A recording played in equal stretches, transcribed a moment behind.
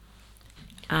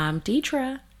I'm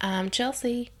Deidre. I'm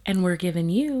Chelsea. And we're giving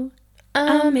you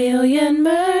A Million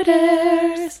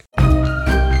Murders.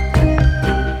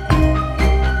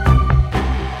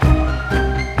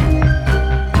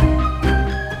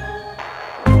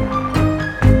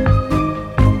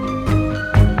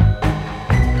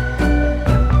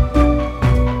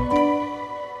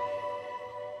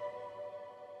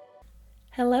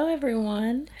 Hello,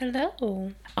 everyone.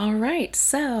 Hello. All right,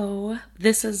 so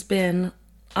this has been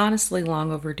honestly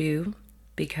long overdue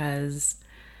because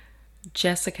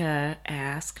Jessica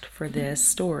asked for this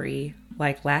story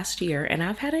like last year, and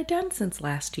I've had it done since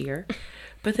last year,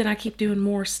 but then I keep doing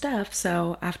more stuff,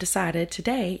 so I've decided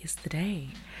today is the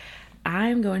day.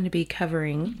 I'm going to be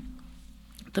covering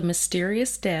the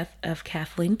mysterious death of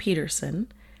Kathleen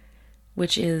Peterson,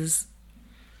 which is,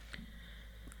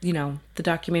 the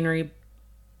documentary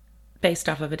based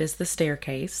off of it is The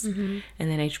Staircase. Mm-hmm. And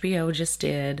then HBO just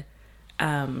did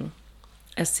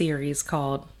a series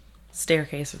called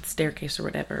Staircase or The Staircase or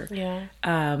whatever. Yeah.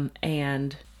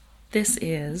 And this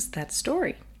is that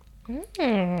story.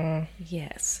 Mm.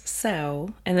 Yes.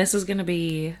 So, and this is going to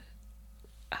be,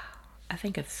 I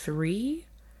think, a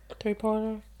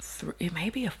three-parter? It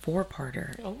may be a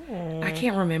four-parter. Oh. I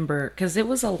can't remember because it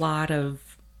was a lot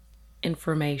of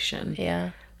information.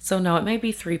 Yeah. So, no, it may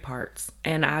be 3 parts.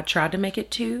 And I tried to make it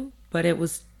 2, but it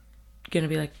was going to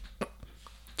be like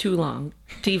too long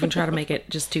to even try to make it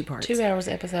just 2 parts. 2 hours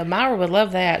episode. Myra would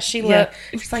love that. She's like,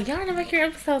 y'all to make your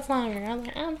episodes longer. I'm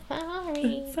like, I'm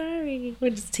sorry. Sorry.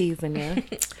 We're just teasing you.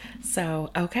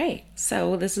 So, okay.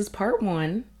 So, this is part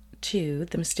 1 to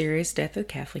The Mysterious Death of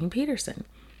Kathleen Peterson.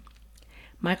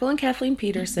 Michael and Kathleen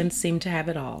Peterson seemed to have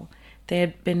it all. They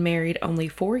had been married only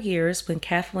 4 years when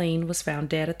Kathleen was found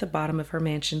dead at the bottom of her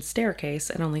mansion's staircase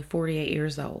at only 48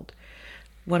 years old.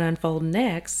 What unfolds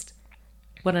next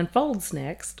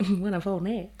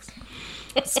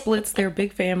splits their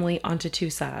big family onto 2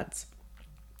 sides.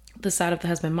 The side of the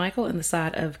husband Michael and the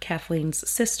side of Kathleen's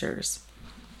sisters.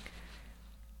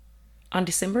 On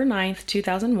December 9th,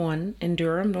 2001, in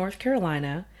Durham, North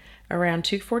Carolina, around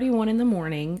 2:41 in the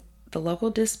morning, the local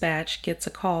dispatch gets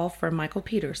a call from Michael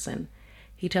Peterson.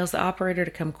 He tells the operator to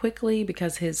come quickly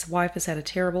because his wife has had a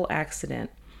terrible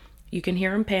accident. You can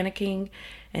hear him panicking,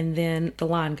 and then the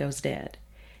line goes dead.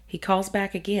 He calls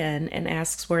back again and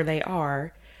asks where they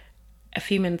are. A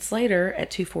few minutes later, at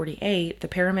 2:48, the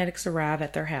paramedics arrive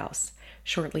at their house.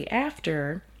 Shortly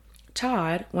after,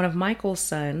 Todd, one of Michael's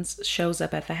sons, shows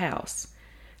up at the house.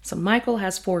 So Michael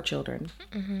has 4 children.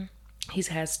 Mm-hmm. He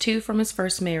has 2 from his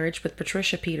first marriage with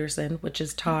Patricia Peterson, which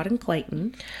is Todd and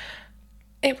Clayton.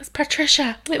 It was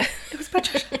Patricia. It was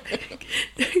Patricia.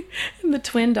 And the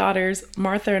twin daughters,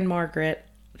 Martha and Margaret,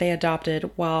 they adopted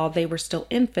while they were still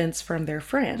infants from their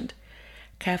friend.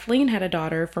 Kathleen had a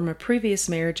daughter from a previous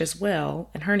marriage as well,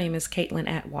 and her name is Caitlin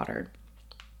Atwater.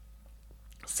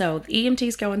 So the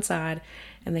EMTs go inside,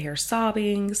 and they hear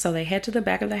sobbing, so they head to the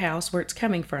back of the house where it's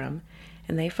coming from,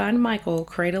 and they find Michael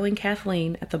cradling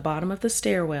Kathleen at the bottom of the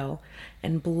stairwell,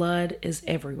 and blood is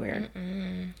everywhere.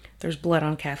 Mm-mm. There's blood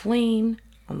on Kathleen,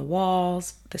 on the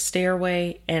walls, the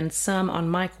stairway, and some on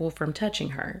Michael from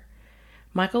touching her.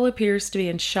 Michael appears to be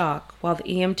in shock while the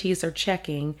EMTs are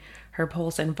checking her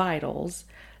pulse and vitals.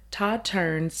 Todd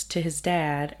turns to his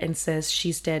dad and says,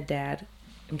 "She's dead, Dad,"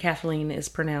 and Kathleen is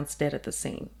pronounced dead at the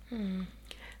scene. Mm.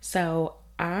 So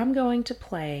I'm going to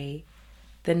play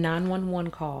the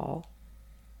 911 call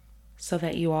so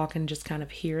that you all can just kind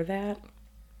of hear that.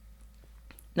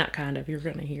 Not kind of, you're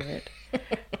going to hear it.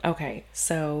 Okay,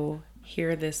 so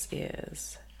here this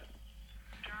is.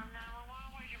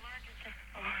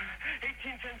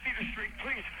 1810 Cedar Street,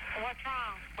 please. What's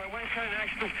wrong? My wife had an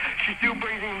accident. She's still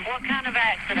breathing. What kind of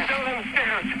accident? Down on the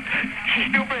stairs. She's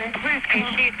still breathing. Please come. Is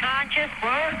she conscious?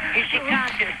 What? Is she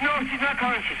conscious? No, she's not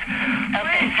conscious.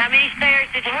 Okay. How many stairs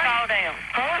did you fall down?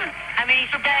 Huh? How many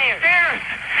stairs? Stairs.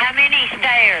 How many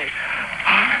stairs?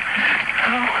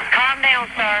 Calm down,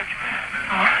 sir.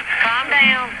 Calm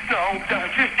down. No,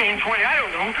 15, 20, I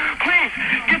don't know. Please,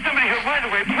 get somebody here right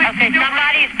away. Please. Okay,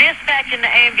 somebody's dispatching the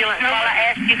ambulance while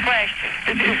I ask you questions.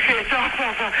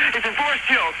 It's in Forest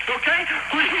Hills, okay?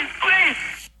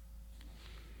 Please.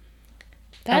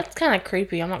 That's kind of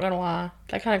creepy, I'm not going to lie.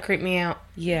 That kind of creeped me out.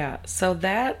 Yeah, so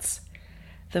that's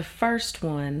the first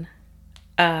one.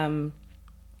 And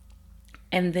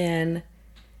then,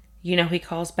 he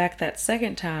calls back that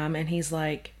second time and he's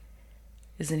like,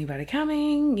 "Is anybody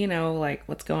coming? Like,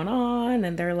 what's going on?"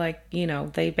 And they're like,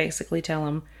 they basically tell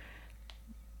him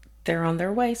they're on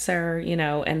their way, sir,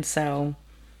 and so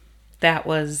that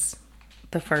was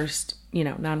the first,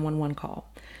 911 call.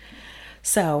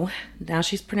 So now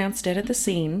she's pronounced dead at the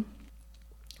scene.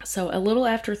 So a little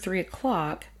after 3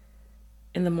 o'clock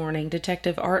in the morning,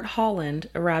 Detective Art Holland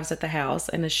arrives at the house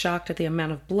and is shocked at the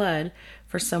amount of blood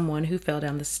for someone who fell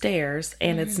down the stairs,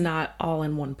 and it's not all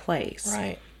in one place.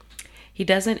 Right. He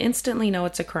doesn't instantly know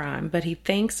it's a crime, but he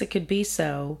thinks it could be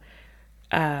so.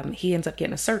 He ends up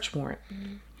getting a search warrant.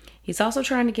 He's also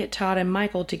trying to get Todd and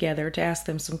Michael together to ask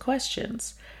them some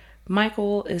questions.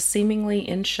 Michael is seemingly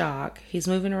in shock. He's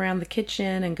moving around the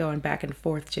kitchen and going back and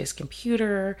forth to his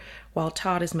computer while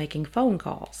Todd is making phone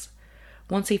calls.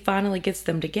 Once he finally gets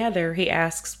them together, he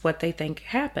asks what they think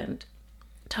happened.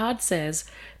 Todd says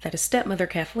that his stepmother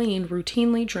Kathleen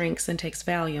routinely drinks and takes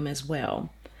Valium as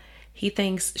well. He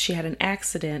thinks she had an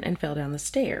accident and fell down the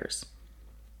stairs.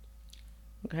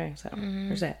 Okay, so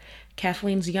there's that.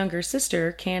 Kathleen's younger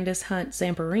sister, Candace Hunt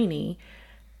Zamperini,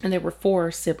 and there were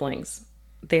 4 siblings.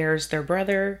 There's their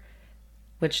brother,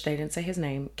 which they didn't say his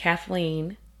name,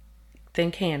 Kathleen,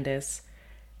 then Candace,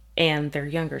 and their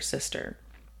younger sister.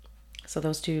 So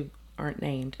those 2 aren't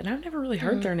named. And I've never really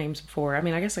heard their names before. I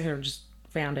mean, I guess I could have just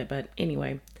found it, but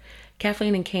anyway.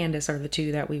 Kathleen and Candace are the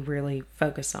 2 that we really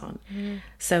focus on.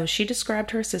 So she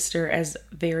described her sister as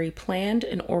very planned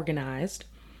and organized.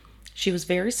 She was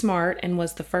very smart and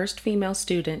was the first female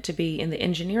student to be in the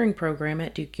engineering program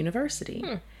at Duke University.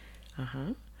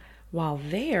 While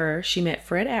there, she met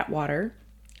Fred Atwater,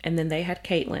 and then they had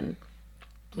Caitlin.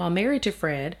 While married to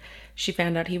Fred, she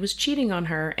found out he was cheating on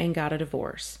her and got a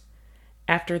divorce.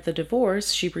 After the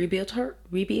divorce, she rebuilt her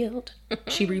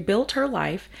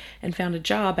life and found a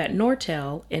job at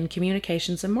Nortel in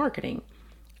communications and marketing.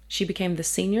 She became the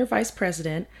senior vice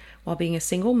president while being a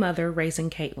single mother raising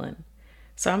Caitlin.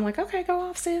 So I'm like, okay, go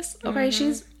off, sis. Okay,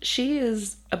 she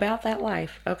is about that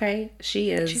life. Okay,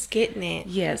 She's getting it.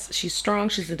 Yes, she's strong.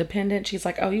 She's independent. She's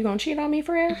like, oh, you gonna cheat on me,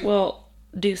 Fred? Well,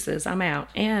 deuces, I'm out.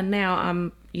 And now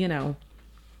I'm,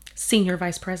 senior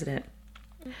vice president.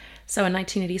 So in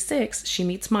 1986, she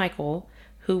meets Michael,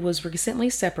 who was recently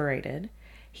separated.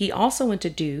 He also went to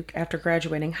Duke after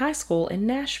graduating high school in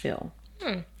Nashville.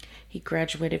 He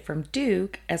graduated from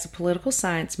Duke as a political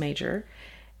science major.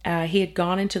 He had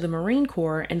gone into the Marine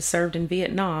Corps and served in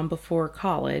Vietnam before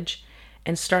college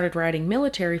and started writing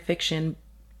military fiction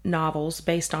novels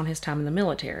based on his time in the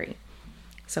military.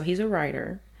 So he's a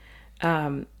writer.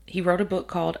 He wrote a book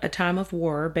called A Time of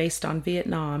War based on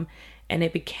Vietnam, and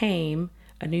it became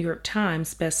a New York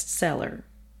Times bestseller.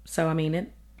 So, I mean,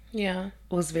 it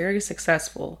was very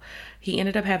successful. He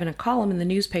ended up having a column in the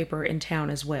newspaper in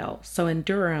town as well. So in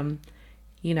Durham,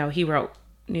 he wrote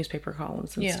newspaper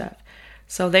columns and stuff.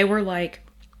 So they were like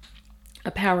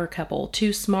a power couple,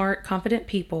 2 smart, confident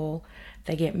people.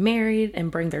 They get married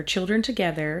and bring their children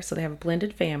together. So they have a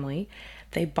blended family.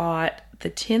 They bought the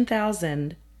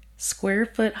 10,000 square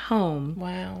foot home.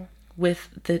 Wow. With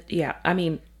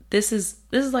this is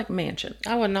like a mansion.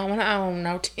 I would not want to own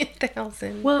no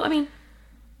 10,000. Well, I mean,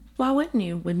 why wouldn't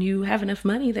you? When you have enough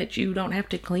money that you don't have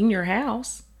to clean your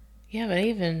house. Yeah, but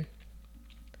even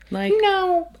like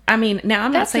no. I mean, now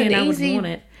I'm not saying I would want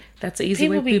it. That's the easy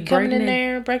way to be coming in in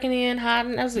there, breaking in,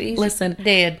 hiding. That's the easy. Listen,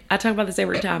 dead. I talk about this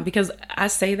every time because I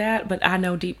say that, but I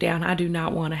know deep down I do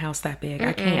not want a house that big.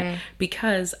 I can't,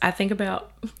 because I think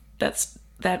about that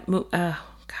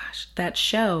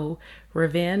show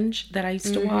Revenge that I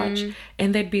used to watch,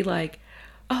 and they'd be like,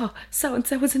 oh, so and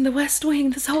so was in the West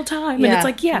Wing this whole time, and it's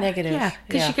like, negative,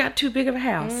 because you got too big of a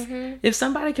house. If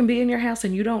somebody can be in your house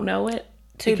and you don't know it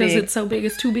because it's so big,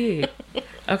 it's too big.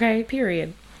 Okay,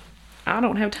 period. I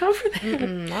don't have time for that.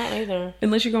 Not either.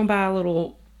 Unless you're going to buy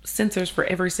little sensors for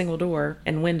every single door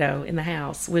and window in the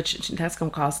house, which that's going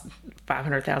to cost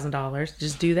 $500,000.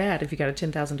 Just do that if you got a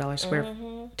 $10,000 square foot.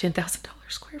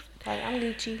 I'm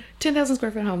Gucci. 10,000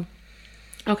 square foot home.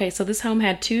 Okay, so this home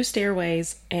had 2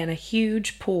 stairways and a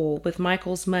huge pool with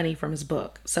Michael's money from his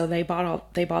book. So they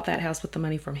bought that house with the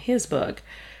money from his book.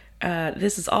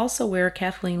 This is also where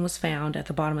Kathleen was found at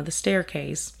the bottom of the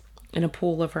staircase in a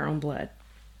pool of her own blood.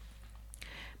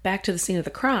 Back to the scene of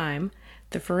the crime,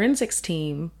 the forensics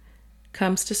team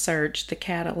comes to search the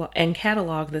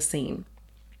catalog the scene.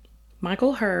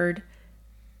 Michael heard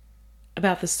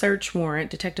about the search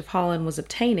warrant Detective Holland was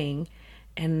obtaining,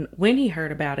 and when he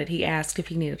heard about it, he asked if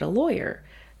he needed a lawyer.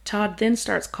 Todd then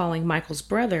starts calling Michael's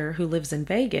brother, who lives in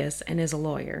Vegas and is a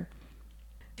lawyer.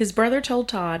 His brother told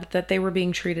Todd that they were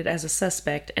being treated as a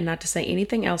suspect and not to say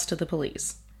anything else to the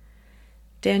police.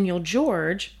 Daniel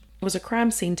George was a crime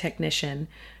scene technician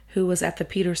who was at the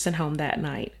Peterson home that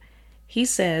night. He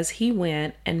says he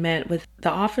went and met with the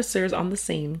officers on the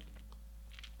scene.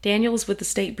 Daniel was with the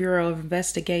State Bureau of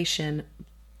Investigation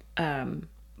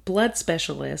blood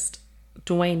specialist,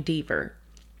 Dwayne Deaver.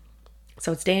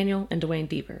 So it's Daniel and Dwayne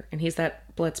Deaver, and he's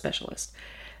that blood specialist.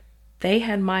 They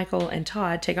had Michael and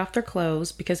Todd take off their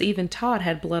clothes because even Todd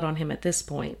had blood on him at this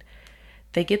point.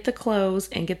 They get the clothes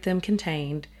and get them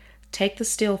contained, take the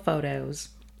still photos,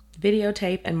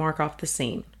 videotape, and mark off the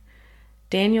scene.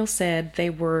 Daniel said they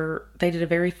did a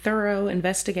very thorough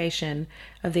investigation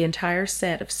of the entire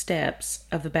set of steps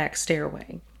of the back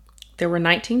stairway. There were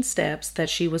 19 steps that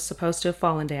she was supposed to have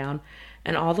fallen down,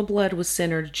 and all the blood was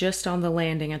centered just on the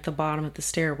landing at the bottom of the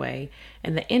stairway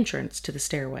and the entrance to the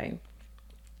stairway.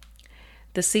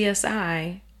 The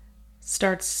CSI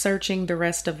starts searching the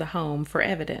rest of the home for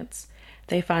evidence.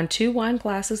 They find 2 wine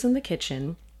glasses in the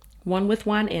kitchen, one with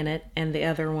wine in it and the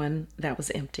other one that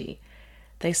was empty.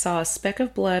 They saw a speck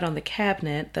of blood on the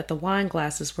cabinet that the wine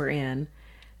glasses were in.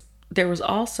 There was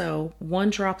also 1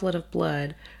 droplet of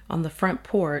blood on the front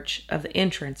porch of the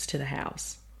entrance to the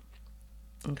house.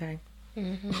 Okay.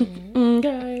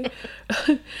 Okay.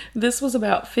 This was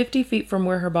about 50 feet from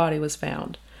where her body was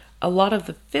found. A lot of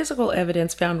the physical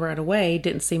evidence found right away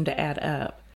didn't seem to add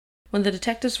up. When the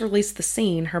detectives release the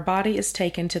scene, her body is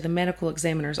taken to the medical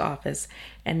examiner's office,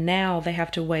 and now they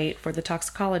have to wait for the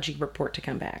toxicology report to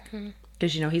come back.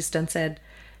 Because, he's done said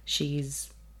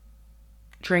she's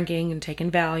drinking and taking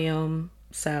Valium,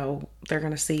 so they're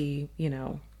going to see,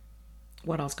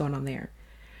 what else going on there.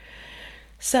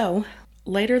 So,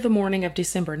 later the morning of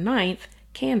December 9th,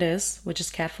 Candace, which is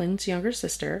Kathleen's younger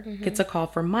sister, gets a call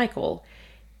from Michael.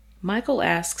 Michael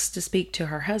asks to speak to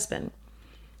her husband.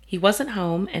 He wasn't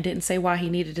home and didn't say why he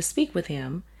needed to speak with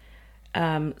him.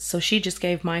 So she just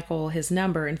gave Michael his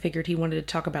number and figured he wanted to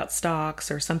talk about stocks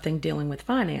or something dealing with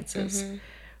finances.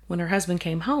 When her husband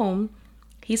came home,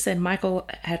 he said Michael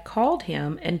had called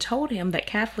him and told him that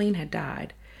Kathleen had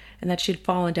died and that she'd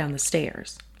fallen down the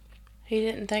stairs. He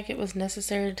didn't think it was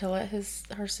necessary to let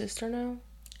her sister know?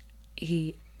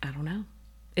 I don't know.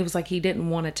 It was like he didn't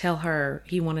want to tell her.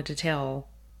 He wanted to tell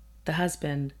the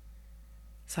husband.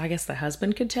 So I guess the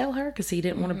husband could tell her because he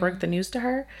didn't want to break the news to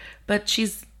her. But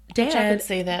she's dead. Which I could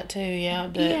see that too,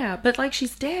 yeah. But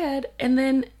she's dead. And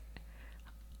then,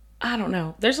 I don't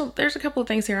know. There's a couple of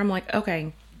things here. I'm like,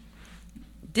 okay,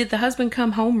 did the husband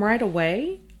come home right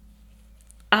away?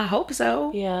 I hope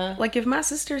so. Yeah. Like, if my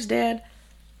sister's dead,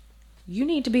 you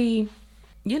need to be,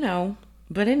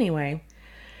 But anyway,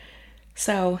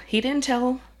 so he didn't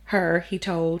tell her. He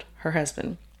told her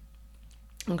husband.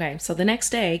 Okay, so the next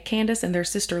day, Candace and their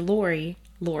sister Lori's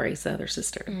the other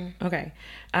sister. Okay,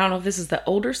 I don't know if this is the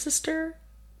older sister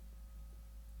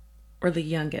or the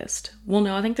youngest. Well,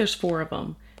 no, I think there's 4 of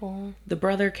them. The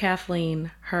brother, Kathleen,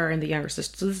 her, and the younger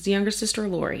sister. So this is the younger sister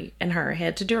Lori and her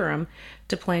head to Durham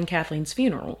to plan Kathleen's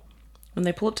funeral. When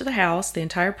they pull up to the house, the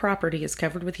entire property is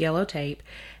covered with yellow tape,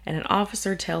 and an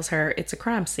officer tells her it's a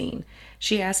crime scene.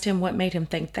 She asked him what made him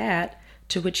think that,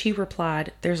 to which he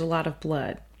replied, "There's a lot of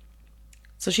blood."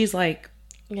 So she's like,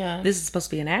 yeah, this is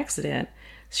supposed to be an accident.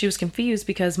 She was confused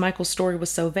because Michael's story was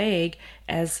so vague.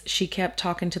 As she kept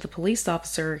talking to the police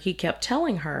officer, he kept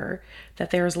telling her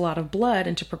that there was a lot of blood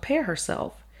and to prepare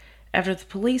herself. After the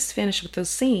police finish with the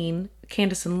scene,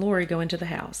 Candace and Lori go into the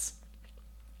house.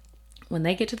 When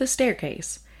they get to the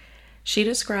staircase, she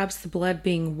describes the blood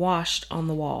being washed on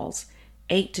the walls,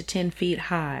 8 to 10 feet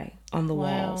high on the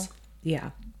walls.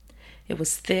 Yeah. It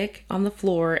was thick on the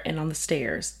floor and on the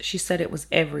stairs. She said it was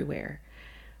everywhere.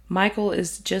 Michael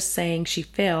is just saying she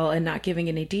fell and not giving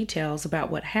any details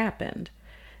about what happened.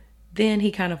 Then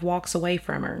he kind of walks away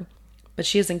from her, but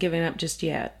she isn't giving up just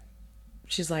yet.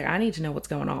 She's like, I need to know what's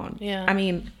going on. Yeah. I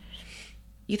mean,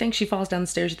 you think she falls down the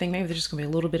stairs, you think maybe there's just going to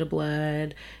be a little bit of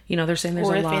blood. They're saying there's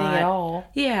a lot. Or if any at all.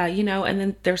 Yeah, and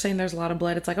then they're saying there's a lot of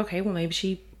blood. It's like, okay, well, maybe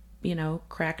she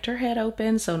cracked her head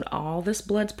open, so all this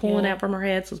blood's pulling out from her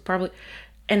head, so it's probably,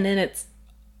 and then it's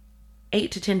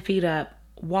 8 to 10 feet up,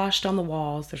 washed on the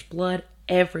walls, there's blood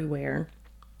everywhere,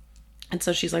 and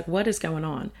so she's like, what is going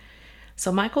on?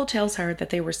 So Michael tells her that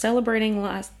they were celebrating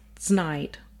last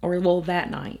night,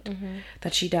 that night,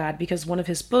 that she died, because one of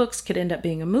his books could end up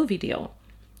being a movie deal.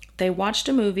 They watched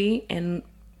a movie, and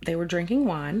they were drinking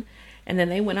wine, and then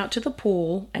they went out to the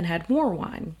pool and had more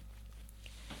wine.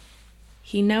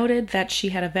 He noted that she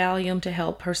had a Valium to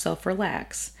help herself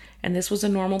relax, and this was a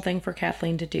normal thing for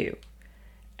Kathleen to do.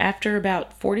 After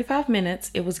about 45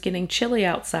 minutes, it was getting chilly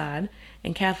outside,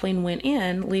 and Kathleen went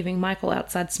in, leaving Michael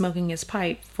outside smoking his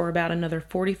pipe for about another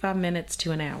 45 minutes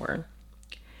to an hour.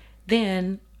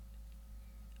 Then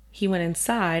he went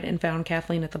inside and found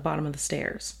Kathleen at the bottom of the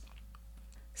stairs.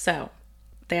 So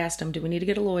they asked him, do we need to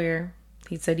get a lawyer?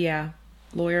 He said, yeah.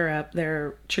 Lawyer up,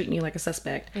 they're treating you like a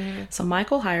suspect. So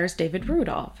Michael hires David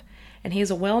Rudolph, and he is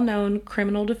a well-known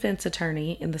criminal defense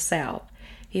attorney in the South.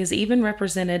 He has even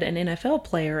represented an NFL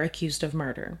player accused of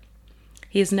murder.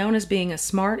 He is known as being a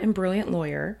smart and brilliant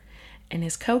lawyer, and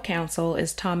his co-counsel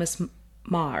is Thomas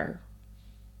Maher,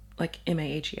 like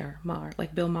M-A-H-E-R, Maher,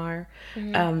 like Bill Maher.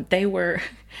 They were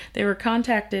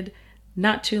contacted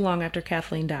not too long after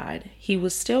Kathleen died. He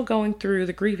was still going through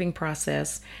the grieving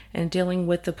process and dealing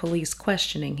with the police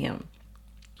questioning him.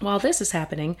 While this is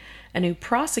happening, a new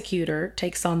prosecutor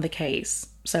takes on the case.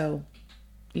 So,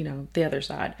 the other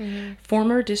side.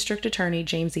 Former District Attorney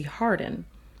James E. Hardin.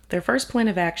 Their first plan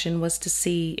of action was to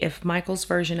see if Michael's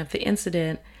version of the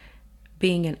incident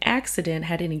being an accident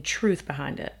had any truth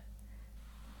behind it.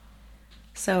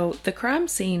 So, the crime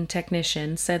scene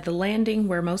technician said the landing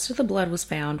where most of the blood was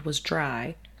found was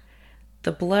dry.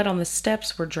 The blood on the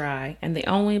steps were dry, and the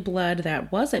only blood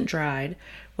that wasn't dried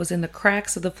was in the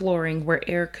cracks of the flooring where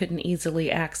air couldn't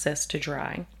easily access to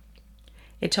dry.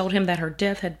 It told him that her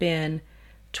death had been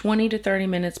 20 to 30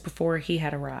 minutes before he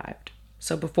had arrived.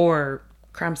 So before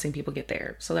crime scene people get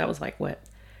there. So that was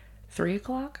 3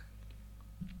 o'clock?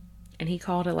 And he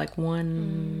called it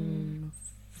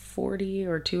 1:40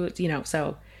 or 2,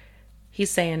 so he's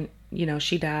saying,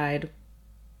 she died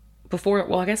before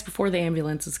the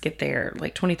ambulances get there,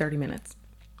 20, 30 minutes.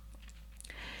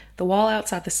 The wall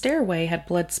outside the stairway had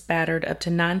blood spattered up to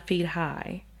 9 feet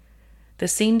high. The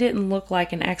scene didn't look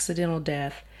like an accidental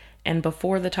death, and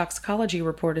before the toxicology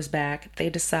report is back, they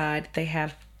decide they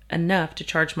have enough to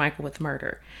charge Michael with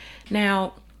murder.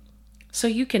 Now, so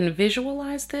you can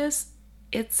visualize this,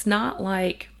 it's not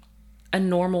like a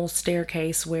normal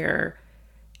staircase where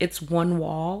it's one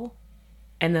wall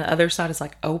and the other side is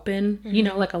open,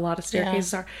 like a lot of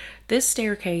staircases are. This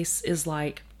staircase is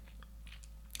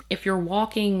if you're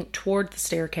walking toward the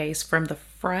staircase from the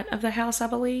front of the house, I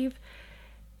believe,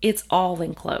 it's all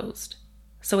enclosed.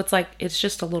 So it's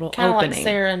just a little kind opening. Like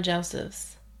Sarah and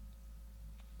Joseph's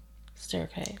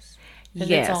staircase.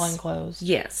 Yes. It's all enclosed.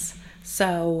 Yes.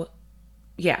 So,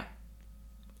 yeah.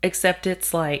 Except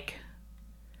it's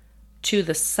to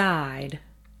the side.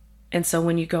 And so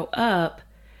when you go up,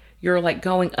 you're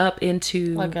going up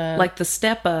into the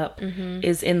step up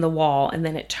is in the wall, and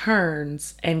then it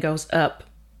turns and goes up.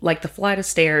 The flight of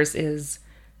stairs is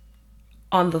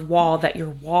on the wall that you're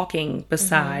walking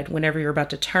beside whenever you're about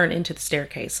to turn into the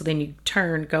staircase. So then you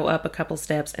turn, go up a couple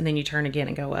steps, and then you turn again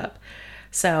and go up.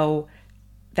 So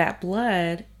that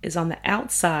blood is on the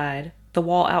outside, the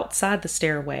wall outside the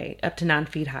stairway, up to 9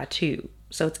 feet high too.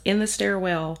 So it's in the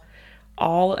stairwell,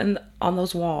 all on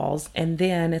those walls, and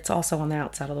then it's also on the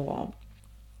outside of the wall.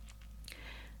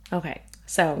 Okay,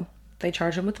 so they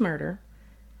charge him with murder.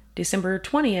 December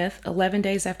 20th, 11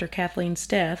 days after Kathleen's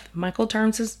death, Michael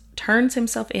turns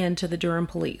himself in to the Durham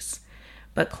police,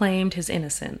 but claimed his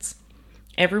innocence.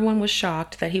 Everyone was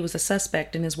shocked that he was a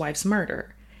suspect in his wife's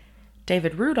murder.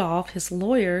 David Rudolph, his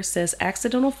lawyer, says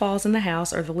accidental falls in the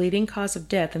house are the leading cause of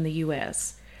death in the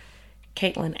U.S.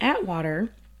 Caitlin Atwater,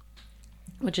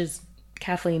 which is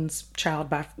Kathleen's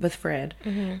child with Fred,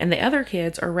 and the other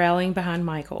kids are rallying behind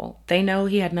Michael. They know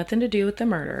he had nothing to do with the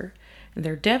murder, and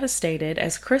they're devastated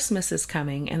as Christmas is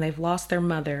coming and they've lost their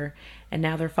mother, and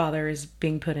now their father is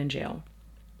being put in jail.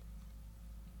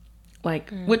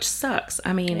 Which sucks.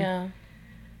 I mean,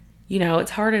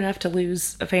 it's hard enough to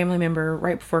lose a family member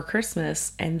right before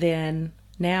Christmas, and then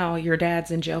now your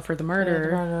dad's in jail for the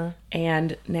murder,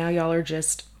 and now y'all are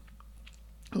just,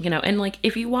 and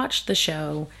if you watch the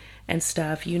show and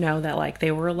stuff, that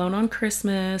they were alone on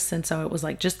Christmas, and so it was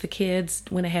just the kids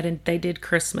went ahead and they did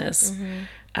Christmas,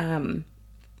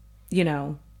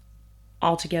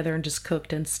 all together and just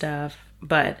cooked and stuff.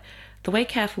 But the way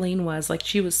Kathleen was,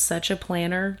 she was such a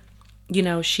planner,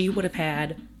 she would have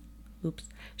had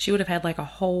a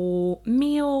whole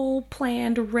meal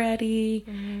planned ready,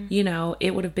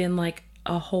 it would have been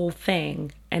a whole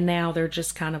thing. And now they're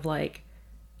just kind of a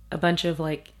bunch of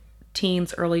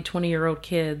teens, early 20-year-old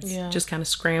kids, just kind of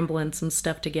scrambling some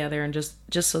stuff together and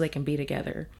just so they can be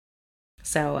together.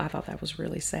 So I thought that was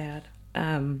really sad.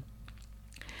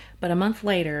 But a month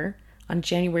later, on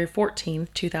January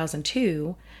 14th,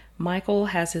 2002, Michael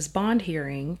has his bond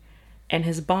hearing, and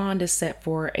his bond is set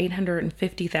for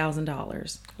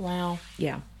 $850,000. Wow.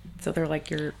 Yeah. So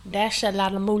they're that's a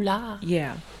lot of moolah.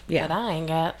 Yeah. Yeah. That I ain't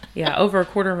got. Yeah, over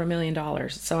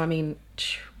 $250,000. So, I mean,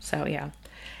 yeah.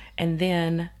 And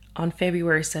then on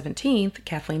February 17th,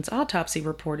 Kathleen's autopsy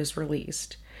report is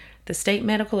released. The state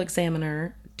medical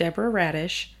examiner, Deborah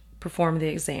Radish, performed the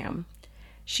exam.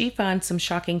 She finds some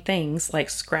shocking things like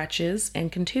scratches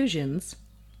and contusions,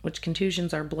 which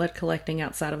contusions are blood collecting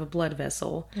outside of a blood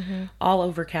vessel, all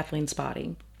over Kathleen's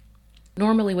body.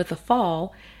 Normally with a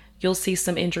fall, you'll see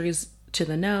some injuries to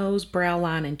the nose, brow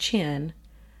line, and chin.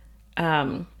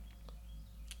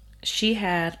 she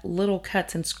had little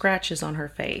cuts and scratches on her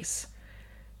face.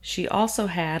 She also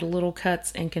had little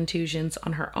cuts and contusions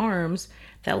on her arms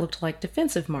that looked like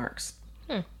defensive marks.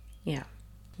 Yeah.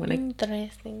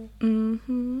 Interesting.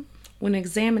 When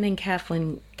examining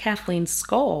Kathleen's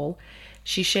skull,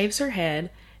 she shaves her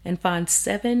head and finds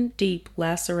 7 deep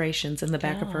lacerations in the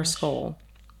back of her skull.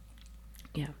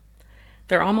 Yeah.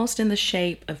 They're almost in the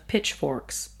shape of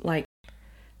pitchforks. Like,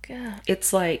 God.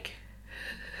 it's like...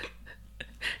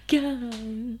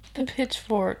 God. The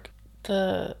pitchfork,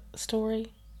 the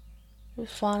story, it was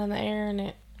flying in the air and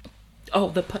it...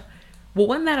 Oh, well,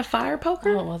 wasn't that a fire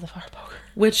poker? Oh, it was a fire poker.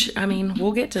 Which, I mean,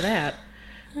 we'll get to that.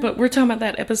 But we're talking about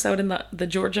that episode in the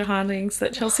Georgia hauntings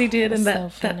that Chelsea did, and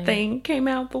that thing came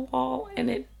out the wall and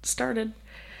it started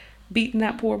beating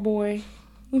that poor boy.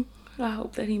 I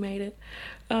hope that he made it.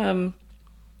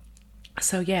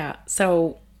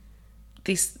 So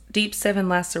these deep 7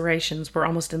 lacerations were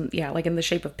almost in the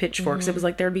shape of pitchforks. It was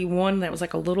like there'd be one that was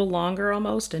like a little longer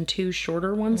almost and 2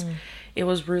 shorter ones.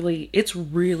 It's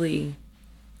really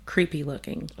creepy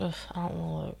looking. Ugh, I don't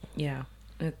want to look. Yeah.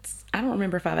 I don't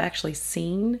remember if I don't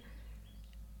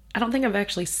think I've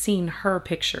actually seen her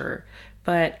picture,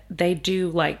 but they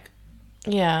do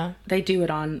they do it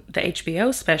on the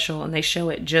HBO special and they show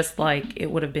it just like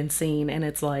it would have been seen. And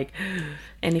it's like,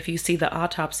 and if you see the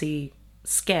autopsy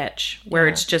sketch where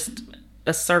it's just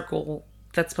a circle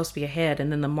that's supposed to be a head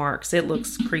and then the marks, it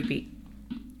looks creepy.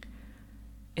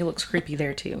 It looks creepy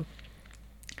there too.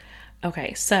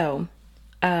 Okay. So,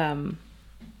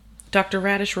 Dr.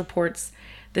 Radish reports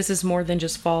this is more than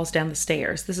just falls down the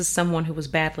stairs. This is someone who was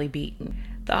badly beaten.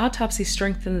 The autopsy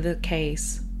strengthened the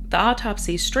case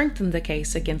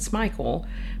against Michael,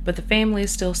 but the family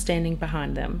is still standing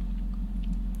behind them.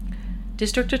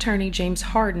 District Attorney James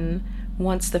Harden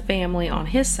wants the family on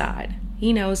his side.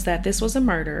 He knows that this was a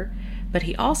murder, but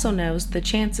he also knows the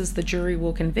chances the jury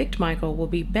will convict Michael will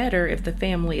be better if the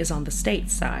family is on the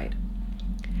state's side.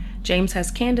 James has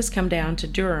Candace come down to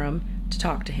Durham to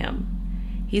talk to him.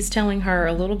 He's telling her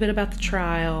a little bit about the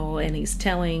trial, and she's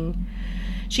telling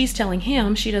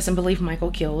him she doesn't believe Michael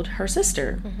killed her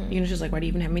sister. She's like, why do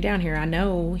you even have me down here? I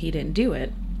know he didn't do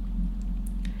it.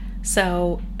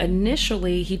 So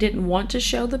initially he didn't want to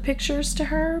show the pictures to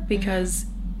her because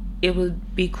it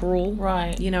would be cruel.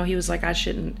 Right. He was like, I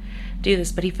shouldn't do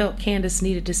this, but he felt Candace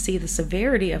needed to see the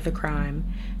severity of the crime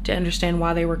to understand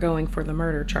why they were going for the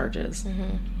murder charges.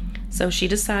 So she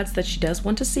decides that she does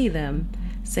want to see them,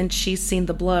 since she's seen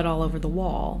the blood all over the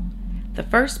wall. The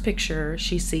first picture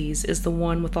she sees is the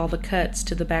one with all the cuts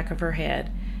to the back of her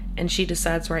head, and she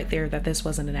decides right there that this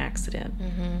wasn't an accident.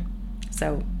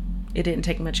 So it didn't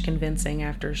take much convincing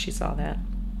after she saw that.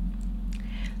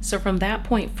 So from that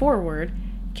point forward,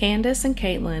 Candace and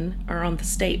Caitlin are on the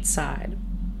state's side.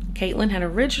 Caitlin had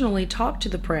originally talked to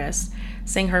the press,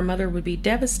 saying her mother would be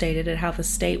devastated at how the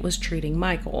state was treating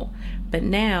Michael, but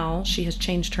now she has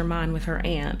changed her mind with her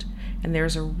aunt, and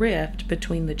there's a rift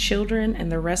between the children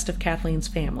and the rest of Kathleen's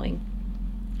family.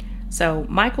 So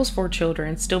Michael's 4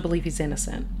 children still believe he's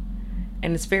innocent,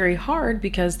 and it's very hard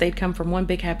because they'd come from one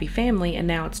big happy family and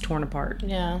now it's torn apart.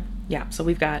 Yeah. So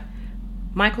we've got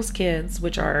Michael's kids,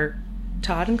 which are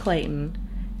Todd and Clayton,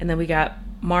 and then we got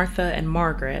Martha and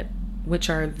Margaret,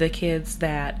 which are the kids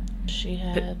that she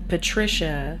had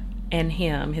Patricia and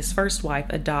him, his first wife,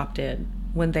 adopted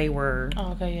when they were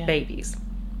babies.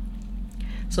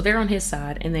 So they're on his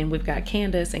side, and then we've got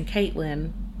Candace and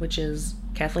Caitlin, which is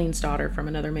Kathleen's daughter from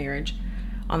another marriage,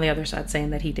 on the other side saying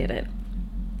that he did it.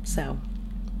 So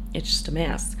it's just a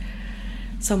mess.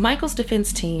 So Michael's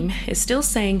defense team is still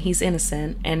saying he's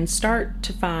innocent and start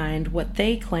to find what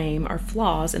they claim are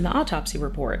flaws in the autopsy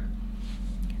report.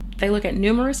 They look at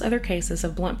numerous other cases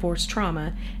of blunt force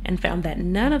trauma and found that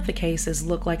none of the cases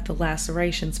look like the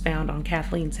lacerations found on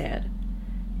Kathleen's head.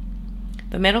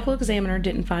 The medical examiner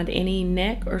didn't find any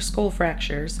neck or skull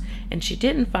fractures, and she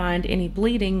didn't find any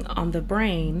bleeding on the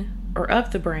brain, or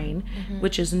of the brain,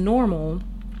 which is normal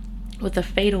with a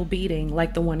fatal beating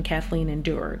like the one Kathleen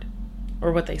endured,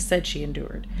 or what they said she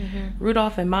endured.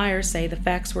 Rudolph and Myers say the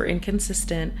facts were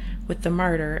inconsistent with the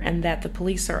murder and that the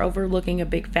police are overlooking a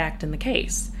big fact in the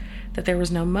case, that there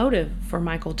was no motive for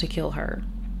Michael to kill her.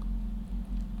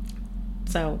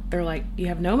 So they're like, you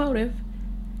have no motive,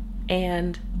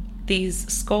 and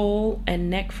these skull and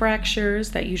neck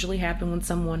fractures that usually happen when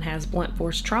someone has blunt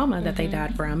force trauma that they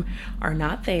died from are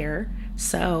not there.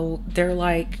 So they're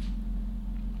like,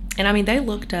 and I mean, they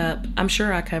looked up, I'm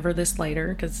sure I cover this later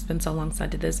because it's been so long since I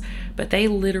did this, but they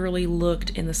literally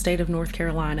looked in the state of North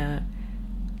Carolina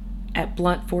at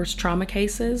blunt force trauma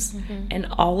cases, and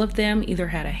all of them either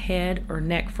had a head or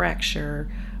neck fracture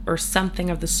or something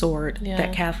of the sort Yeah.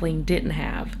 that Kathleen didn't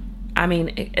have. I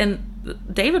mean, and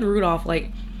David Rudolph,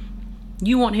 like,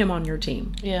 you want him on your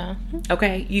team. Yeah.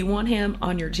 Okay? You want him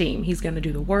on your team. He's going to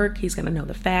do the work. He's going to know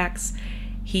the facts.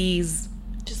 He's...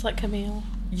 Just like Camille.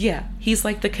 Yeah. He's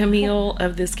like the Camille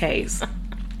of this case.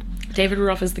 David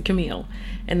Rudolph is the Camille.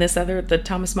 And the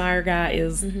Thomas Meyer guy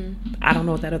is... I don't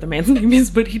know what that other man's name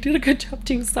is, but he did a good job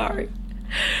too. Sorry.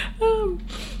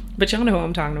 But y'all know who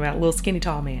I'm talking about. Little skinny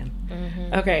tall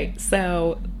man. Okay,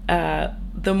 so...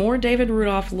 the more David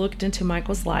Rudolph looked into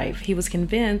Michael's life, he was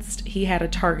convinced he had a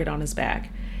target on his back.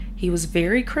 He was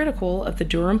very critical of the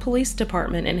Durham Police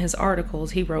Department in his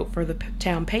articles he wrote for the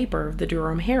town paper, the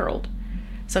Durham Herald.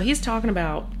 So he's talking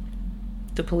about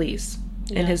the police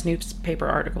in his newspaper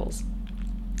articles.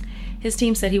 His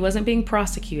team said he wasn't being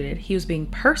prosecuted, he was being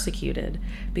persecuted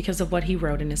because of what he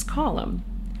wrote in his column.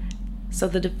 So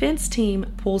the defense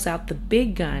team pulls out the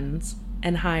big guns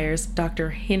and hires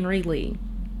Dr. Henry Lee.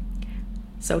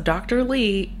 So Dr.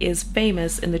 Lee is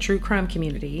famous in the true crime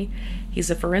community.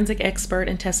 He's a forensic expert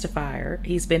and testifier.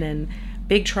 He's been in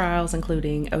big trials,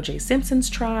 including O.J. Simpson's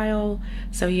trial.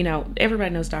 So, you know, everybody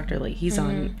knows Dr. Lee. He's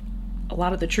on a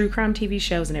lot of the true crime TV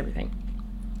shows and everything.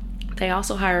 They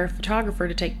also hire a photographer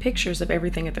to take pictures of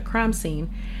everything at the crime scene,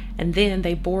 and then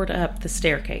they board up the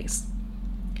staircase.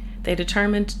 They're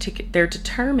determined to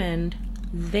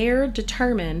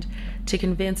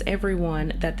convince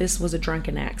everyone that this was a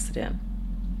drunken accident.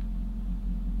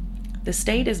 The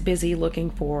state is busy looking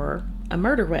for a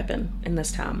murder weapon in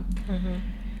this time.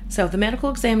 So the medical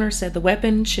examiner said the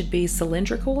weapon should be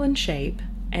cylindrical in shape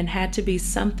and had to be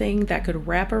something that could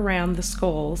wrap around the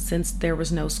skull, since there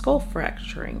was no skull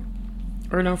fracturing,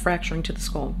 or no fracturing to the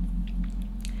skull.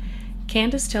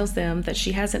 Candace tells them that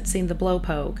she hasn't seen the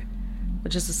blowpoke,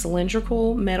 which is a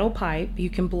cylindrical metal pipe you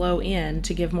can blow in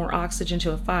to give more oxygen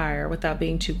to a fire without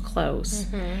being too close.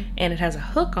 And it has a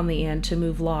hook on the end to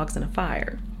move logs in a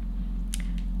fire,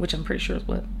 which I'm pretty sure is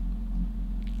what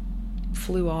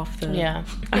flew off the... Yeah.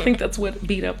 I think that's what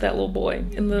beat up that little boy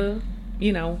in the...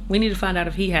 You know, we need to find out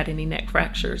if he had any neck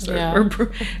fractures. Or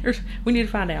we need to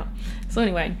find out. So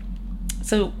anyway,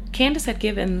 so Candace had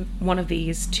given one of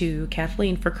these to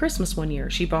Kathleen for Christmas one year.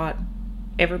 She bought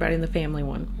everybody in the family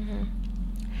one.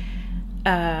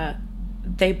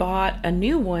 They bought a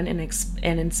new one and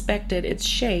inspected its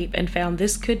shape and found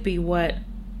this could be what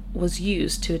was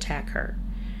used to attack her.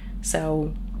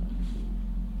 So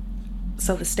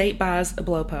the state buys a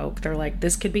blowpoke. They're like,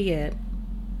 this could be it.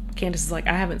 Candace is like,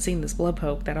 I haven't seen this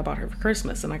blowpoke that I bought her for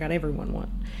Christmas, and I got everyone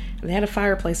one. And they had a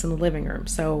fireplace in the living room,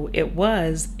 so it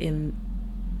was in,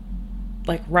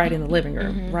 like, right in the living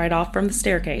room, right off from the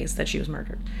staircase that she was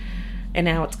murdered. And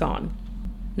now it's gone.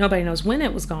 Nobody knows when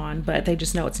it was gone, but they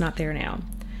just know it's not there now.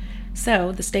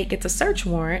 So the state gets a search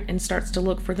warrant and starts to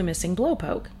look for the missing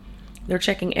blowpoke. They're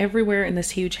checking everywhere in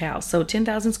this huge house. So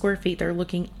 10,000 square feet, they're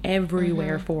looking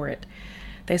everywhere for it.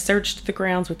 They searched the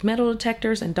grounds with metal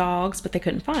detectors and dogs, but they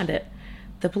couldn't find it.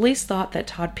 The police thought that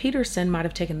Todd Peterson might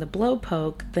have taken the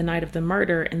blowpoke the night of the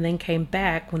murder and then came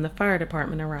back when the fire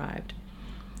department arrived.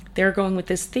 They were going with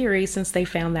this theory since they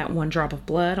found that one drop of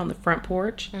blood on the front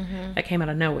porch that came out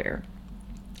of nowhere.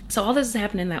 So all this is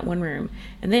happening in that one room.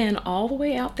 And then all the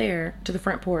way out there to the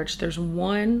front porch, there's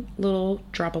one little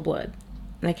drop of blood.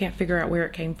 And they can't figure out where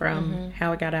it came from,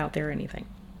 how it got out there, or anything.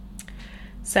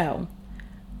 So,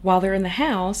 while they're in the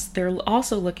house, they're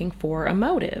also looking for a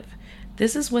motive.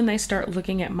 This is when they start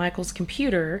looking at Michael's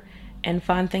computer and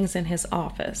find things in his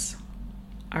office.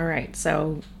 All right,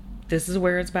 so this is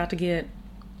where it's about to get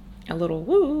a little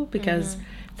woo, because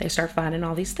they start finding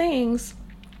all these things,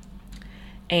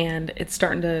 and it's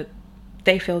starting to,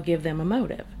 they feel, give them a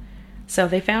motive. So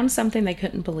they found something they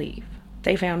couldn't believe.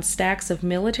 They found stacks of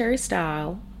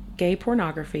military-style gay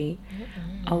pornography,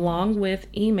 along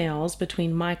with emails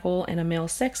between Michael and a male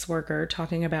sex worker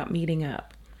talking about meeting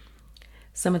up.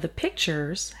 Some of the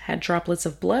pictures had droplets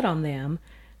of blood on them,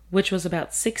 which was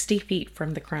about 60 feet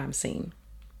from the crime scene.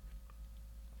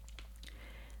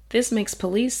 This makes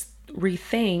police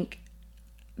rethink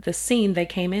the scene they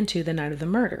came into the night of the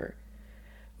murder.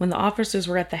 When the officers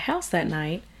were at the house that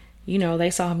night, you know, they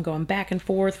saw him going back and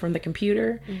forth from the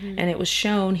computer, and it was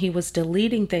shown he was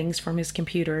deleting things from his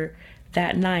computer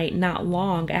that night, not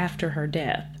long after her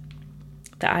death.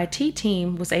 The IT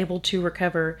team was able to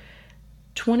recover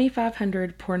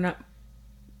 2,500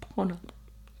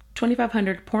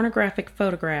 pornographic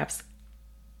photographs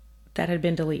that had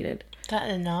been deleted. That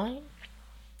at night?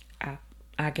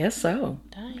 I guess so.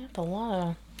 Dang, that's a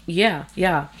lot.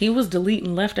 Yeah. He was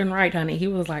deleting left and right, honey. He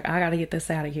was like, I gotta get this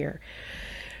out of here.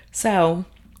 So,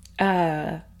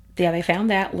 they found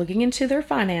that. Looking into their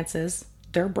finances,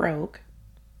 they're broke.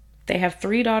 They have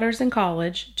 3 daughters in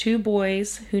college, 2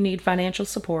 boys who need financial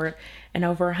support, and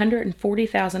over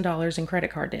 $140,000 in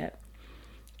credit card debt.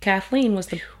 Kathleen was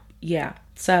the... Yeah,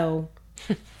 so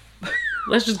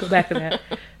let's just go back to that.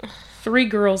 3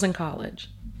 girls in college.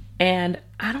 And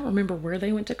I don't remember where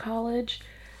they went to college,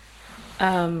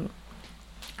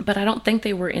 but I don't think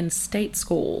they were in state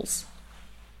schools.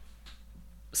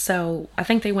 So I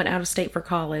think they went out of state for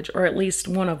college, or at least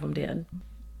one of them did.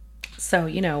 So,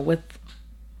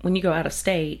 when you go out of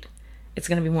state, it's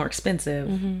going to be more expensive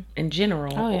in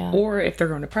general. Oh, yeah. Or if they're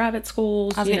going to private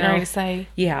schools. I was getting ready to say.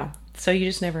 Yeah. So you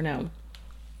just never know.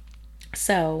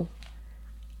 So,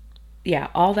 yeah,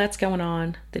 all that's going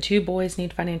on. The 2 boys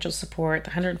need financial support,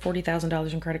 the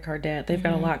 $140,000 in credit card debt. They've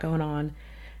got a lot going on.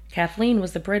 Kathleen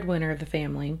was the breadwinner of the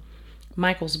family.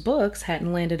 Michael's books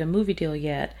hadn't landed a movie deal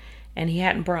yet, and he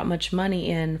hadn't brought much money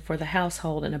in for the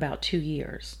household in about 2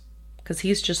 years. Because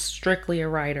he's just strictly a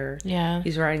writer. Yeah.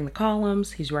 He's writing the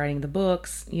columns, he's writing the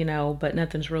books, but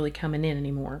nothing's really coming in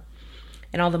anymore.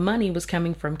 And all the money was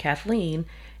coming from Kathleen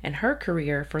and her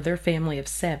career for their family of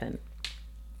 7.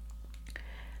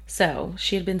 So,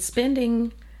 she had been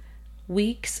spending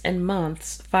weeks and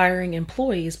months firing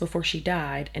employees before she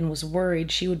died and was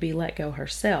worried she would be let go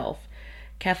herself.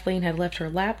 Kathleen had left her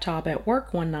laptop at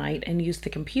work one night and used the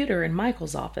computer in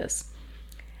Michael's office.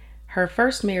 Her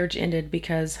first marriage ended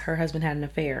because her husband had an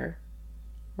affair,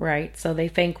 right? So they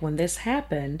think when this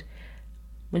happened,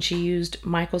 when she used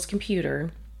Michael's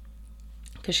computer,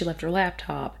 because she left her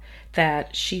laptop,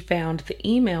 that she found the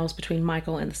emails between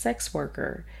Michael and the sex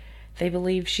worker. They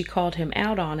believe she called him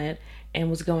out on it and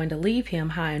was going to leave him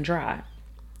high and dry.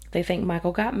 They think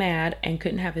Michael got mad and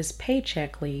couldn't have his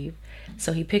paycheck leave,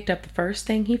 so he picked up the first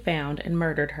thing he found and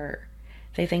murdered her.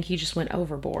 They think he just went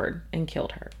overboard and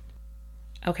killed her.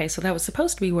 Okay, so that was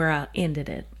supposed to be where I ended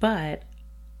it, but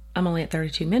I'm only at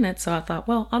 32 minutes, so I thought,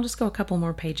 well, I'll just go a couple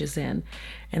more pages in,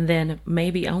 and then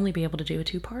maybe only be able to do a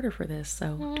 2-parter for this,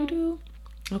 so doo-doo.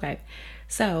 Okay,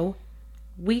 so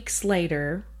weeks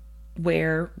later,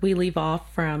 where we leave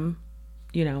off from,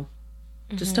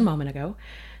 just a moment ago,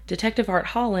 Detective Art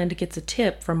Holland gets a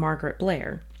tip from Margaret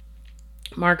Blair.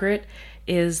 Margaret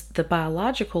is the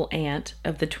biological aunt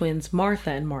of the twins Martha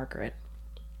and Margaret.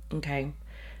 Okay.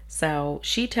 So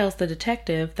she tells the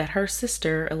detective that her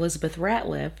sister, Elizabeth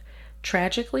Ratliff,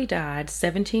 tragically died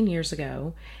 17 years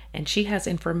ago, and she has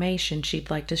information she'd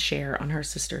like to share on her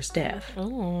sister's death.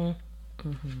 Oh.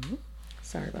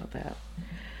 Sorry about that.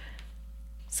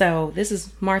 So this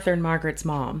is Martha and Margaret's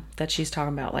mom that she's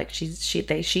talking about. Like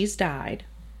she's died,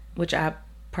 which I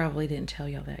probably didn't tell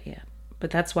y'all that yet, but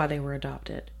that's why they were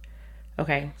adopted.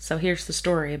 Okay, so here's the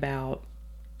story about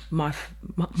Martha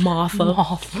and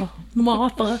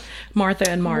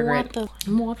Margaret.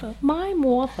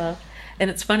 Martha. And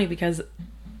it's funny because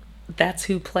that's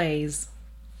who plays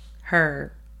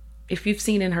her. If you've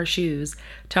seen In Her Shoes,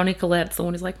 Toni Collette's the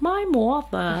one who's like, my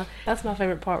Martha. That's my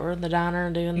favorite part. We're in the diner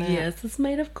and doing that. Yes, it's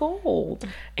made of gold.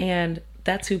 And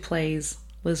that's who plays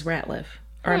Liz Ratliff.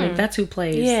 Or, I mean, that's who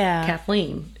plays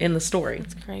Kathleen in the story.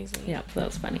 It's crazy. Yeah, that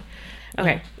was funny.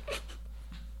 Okay.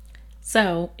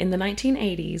 So, in the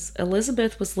 1980s,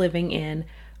 Elizabeth was living in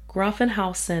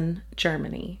Grafenhausen,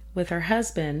 Germany, with her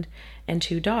husband and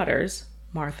 2 daughters,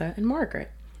 Martha and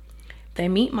Margaret. They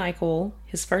meet Michael,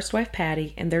 his first wife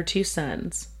Patty, and their 2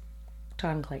 sons,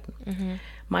 Todd and Clayton.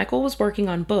 Michael was working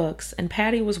on books, and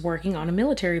Patty was working on a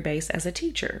military base as a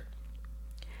teacher.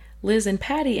 Liz and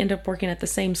Patty end up working at the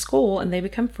same school, and they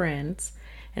become friends.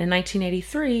 And in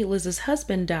 1983, Liz's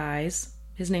husband dies.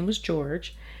 His name was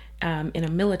George. In a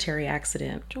military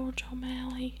accident. George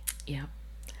O'Malley. Yeah.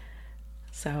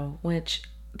 So, which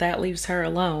that leaves her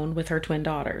alone with her twin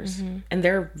daughters. And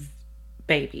they're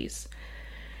babies.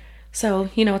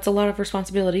 So, it's a lot of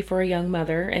responsibility for a young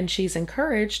mother, and she's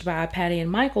encouraged by Patty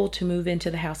and Michael to move into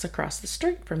the house across the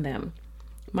street from them.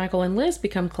 Michael and Liz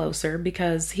become closer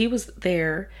because he was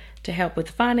there to help with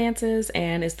finances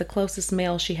and is the closest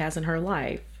male she has in her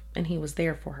life. And he was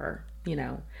there for her,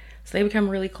 So they become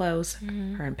really close.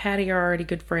 Her and Patty are already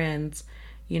good friends.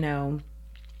 They're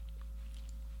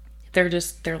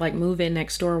like, move in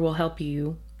next door, we'll help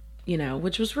you,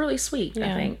 which was really sweet,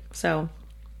 I think. So,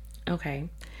 okay.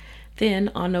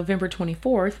 Then on November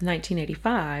 24th,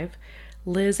 1985,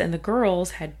 Liz and the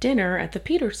girls had dinner at the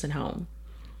Peterson home.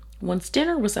 Once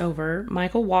dinner was over,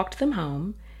 Michael walked them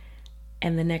home,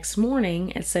 and the next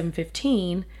morning at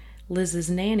 7:15, Liz's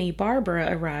nanny,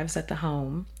 Barbara, arrives at the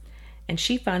home, and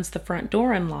she finds the front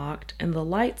door unlocked and the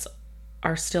lights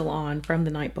are still on from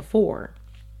the night before.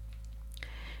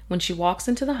 When she walks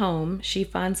into the home, she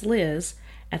finds Liz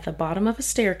at the bottom of a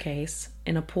staircase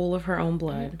in a pool of her own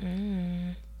blood.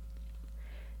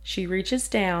 She reaches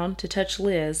down to touch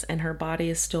Liz, and her body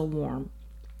is still warm.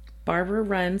 Barbara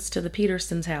runs to the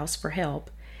Petersons' house for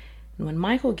help, and when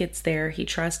Michael gets there, he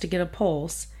tries to get a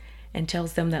pulse and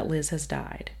tells them that Liz has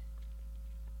died.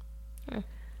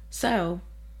 So,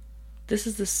 this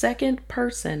is the second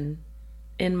person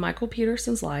in Michael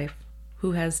Peterson's life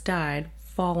who has died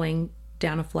falling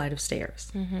down a flight of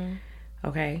stairs.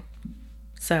 Okay?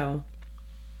 So,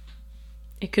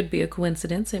 it could be a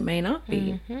coincidence. It may not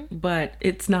be. But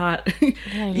it's not.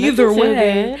 Either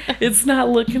way, it's not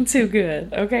looking too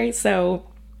good. Okay? So,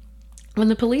 when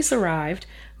the police arrived,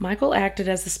 Michael acted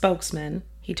as the spokesman.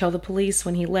 He told the police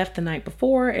when he left the night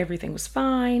before, everything was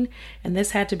fine, and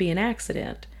this had to be an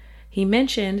accident. He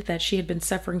mentioned that she had been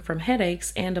suffering from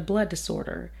headaches and a blood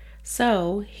disorder.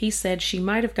 So, he said she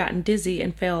might have gotten dizzy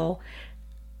and fell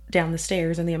down the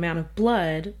stairs, and the amount of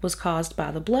blood was caused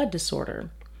by the blood disorder.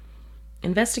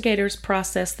 Investigators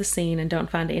process the scene and don't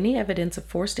find any evidence of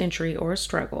forced entry or a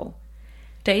struggle.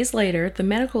 Days later, the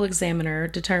medical examiner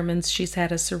determines she's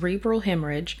had a cerebral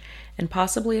hemorrhage and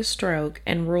possibly a stroke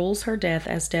and rules her death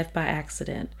as death by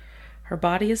accident. Her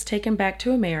body is taken back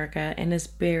to America and is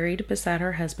buried beside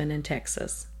her husband in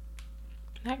Texas.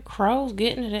 That crow's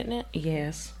getting it, isn't it?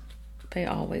 Yes, they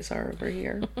always are over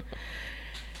here.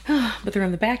 But they're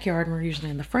in the backyard and we're usually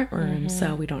in the front room,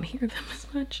 so we don't hear them as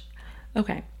much.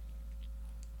 Okay.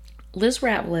 Liz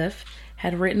Ratliff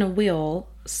had written a will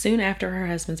soon after her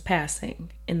husband's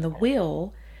passing. In the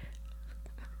will,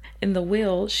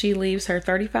 she leaves her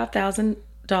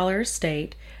 $35,000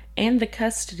 estate and the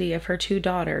custody of her 2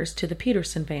 daughters to the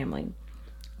Peterson family.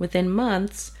 Within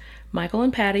months, Michael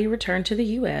and Patty return to the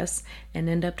U.S. and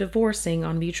end up divorcing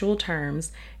on mutual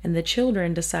terms, and the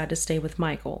children decide to stay with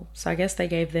Michael. So I guess they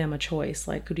gave them a choice,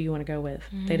 like, who do you want to go with?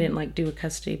 They didn't, do a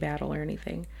custody battle or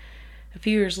anything. A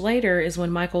few years later is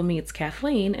when Michael meets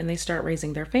Kathleen, and they start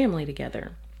raising their family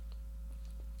together.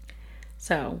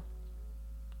 So,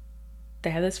 they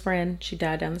had this friend. She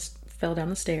fell down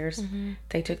the stairs.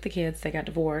 They took the kids. They got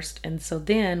divorced. And so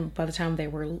then, by the time they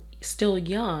were still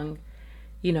young,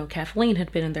 Kathleen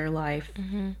had been in their life,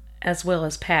 as well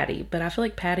as Patty. But I feel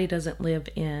like Patty doesn't live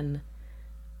in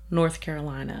North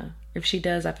Carolina. If she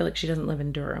does, I feel like she doesn't live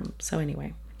in Durham. So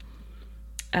anyway.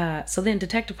 So then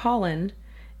Detective Holland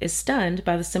is stunned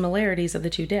by the similarities of the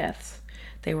 2 deaths.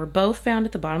 They were both found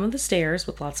at the bottom of the stairs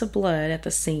with lots of blood at the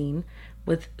scene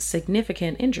with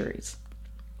significant injuries.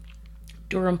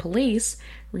 Durham police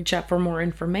reach out for more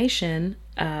information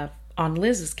on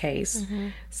Liz's case.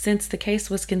 Since the case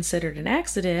was considered an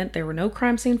accident, there were no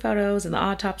crime scene photos and the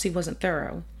autopsy wasn't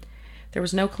thorough. There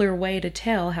was no clear way to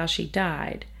tell how she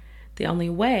died. The only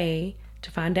way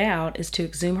to find out is to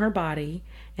exhume her body,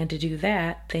 and to do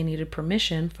that, they needed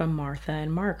permission from Martha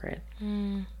and Margaret.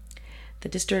 The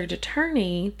district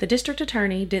attorney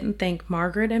didn't think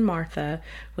Margaret and Martha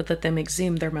would let them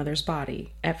exhume their mother's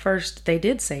body. At first, they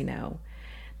did say no.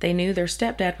 They knew their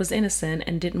stepdad was innocent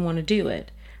and didn't want to do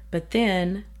it. But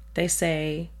then they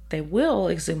say they will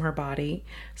exhume her body,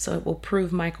 so it will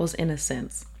prove Michael's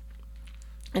innocence.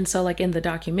 And so, in the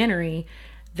documentary,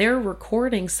 they're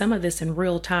recording some of this in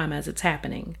real time as it's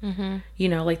happening.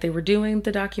 They were doing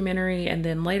the documentary, and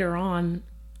then later on,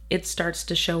 it starts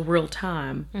to show real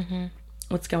time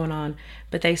what's going on.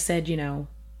 But they said,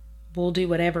 we'll do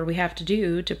whatever we have to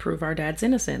do to prove our dad's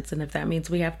innocence. And if that means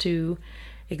we have to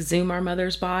exhume our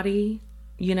mother's body,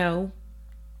 we'll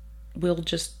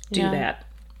just do that.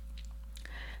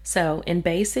 So, in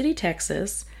Bay City,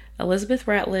 Texas, Elizabeth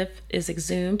Ratliff is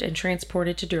exhumed and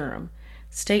transported to Durham.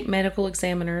 State medical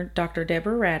examiner Dr.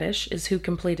 Deborah Radish is who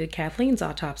completed Kathleen's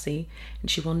autopsy, and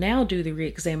she will now do the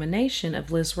re-examination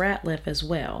of Liz Ratliff as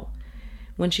well.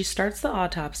 When she starts the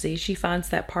autopsy, she finds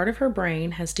that part of her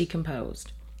brain has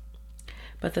decomposed,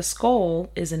 but the skull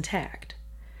is intact.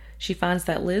 She finds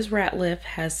that Liz Ratliff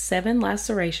has 7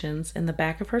 lacerations in the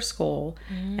back of her skull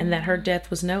and that her death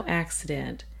was no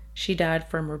accident. She died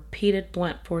from repeated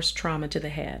blunt force trauma to the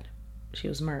head. She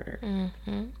was murdered.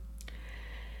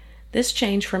 This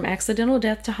change from accidental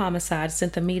death to homicide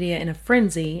sent the media in a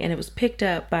frenzy, and it was picked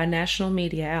up by national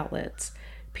media outlets.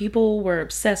 People were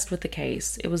obsessed with the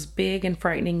case. It was big and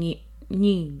frightening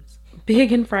news.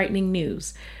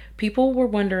 People were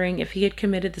wondering if he had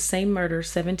committed the same murder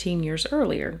 17 years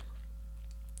earlier.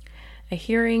 A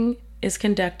hearing is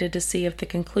conducted to see if the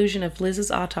conclusion of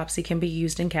Liz's autopsy can be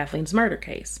used in Kathleen's murder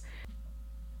case.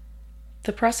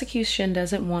 The prosecution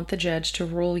doesn't want the judge to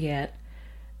rule yet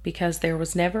because there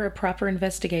was never a proper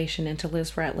investigation into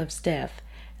Liz Ratliff's death,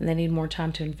 and they need more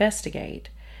time to investigate.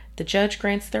 The judge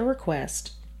grants their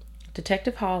request.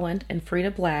 Detective Holland and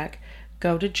Frida Black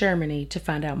go to Germany to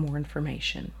find out more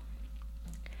information.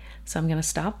 So I'm going to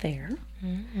stop there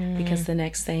because the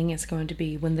next thing is going to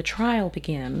be when the trial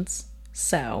begins.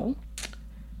 So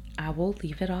I will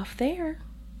leave it off there.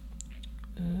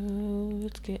 Oh,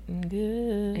 it's getting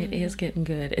good. It is getting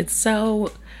good. It's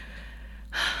so...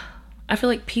 I feel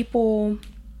like people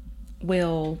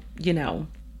will,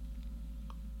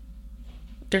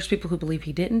 there's people who believe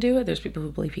he didn't do it. There's people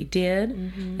who believe he did.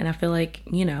 And I feel like,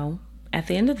 at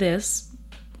the end of this,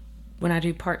 when I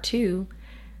do part 2,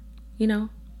 you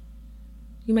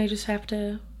may just have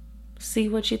to see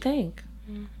what you think.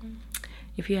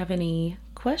 If you have any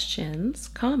questions,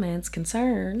 comments,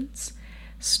 concerns,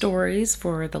 stories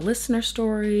for the listener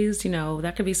stories,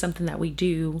 that could be something that we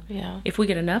do. Yeah. If we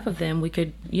get enough of them, we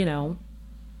could,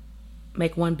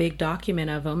 make one big document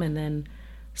of them and then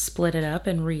split it up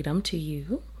and read them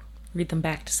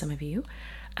back to some of you.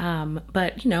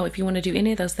 But, if you want to do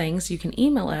any of those things, you can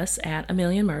email us at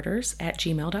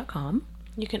amillionmurders@gmail.com.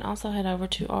 You can also head over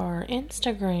to our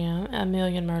Instagram, A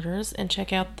Million Murders, and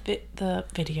check out the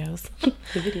videos.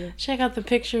 Check out the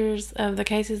pictures of the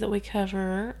cases that we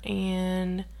cover,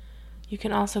 and you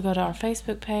can also go to our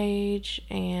Facebook page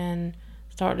and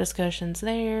start discussions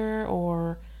there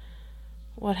or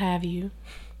what have you.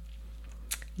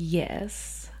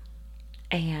 Yes.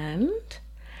 And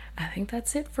I think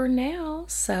that's it for now.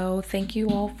 So thank you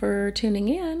all for tuning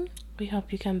in. We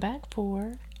hope you come back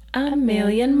for a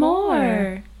million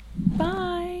more.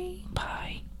 Bye.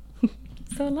 Bye.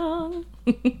 So long.